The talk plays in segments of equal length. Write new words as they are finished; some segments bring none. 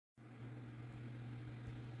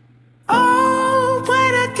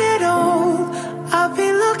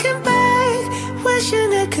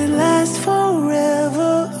last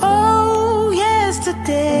forever. Oh,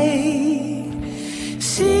 yesterday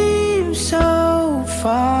seems so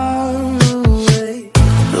far away.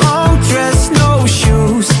 Long dress, no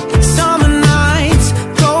shoes, summer nights,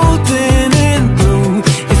 golden and blue.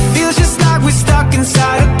 It feels just like we're stuck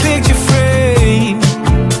inside a picture frame.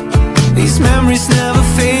 These memories never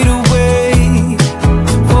fade away.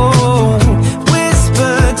 Oh,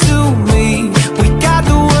 whisper to me, we got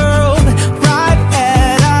the world right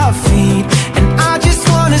at our feet, and I just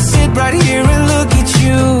wanna sit right here and look at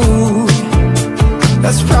you.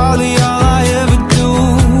 That's probably all I ever do.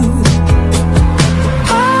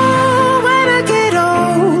 Oh, when I get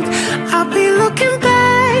old, I'll be looking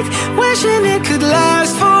back, wishing it could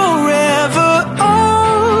last forever.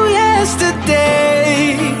 Oh,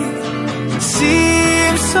 yesterday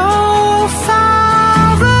seems so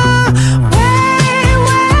far away.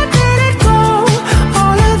 Where did it go?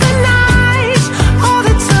 All of the nights, all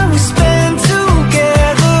the time we spent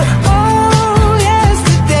together. Oh,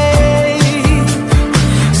 yesterday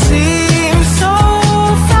seems so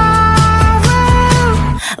far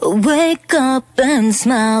away. Wake up and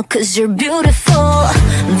smile, 'cause you're beautiful.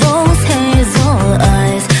 Those hazel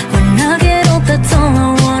eyes, when I get old, that's all I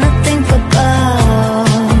wanna think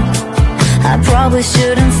about. I probably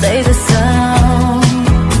shouldn't say this out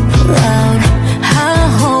loud.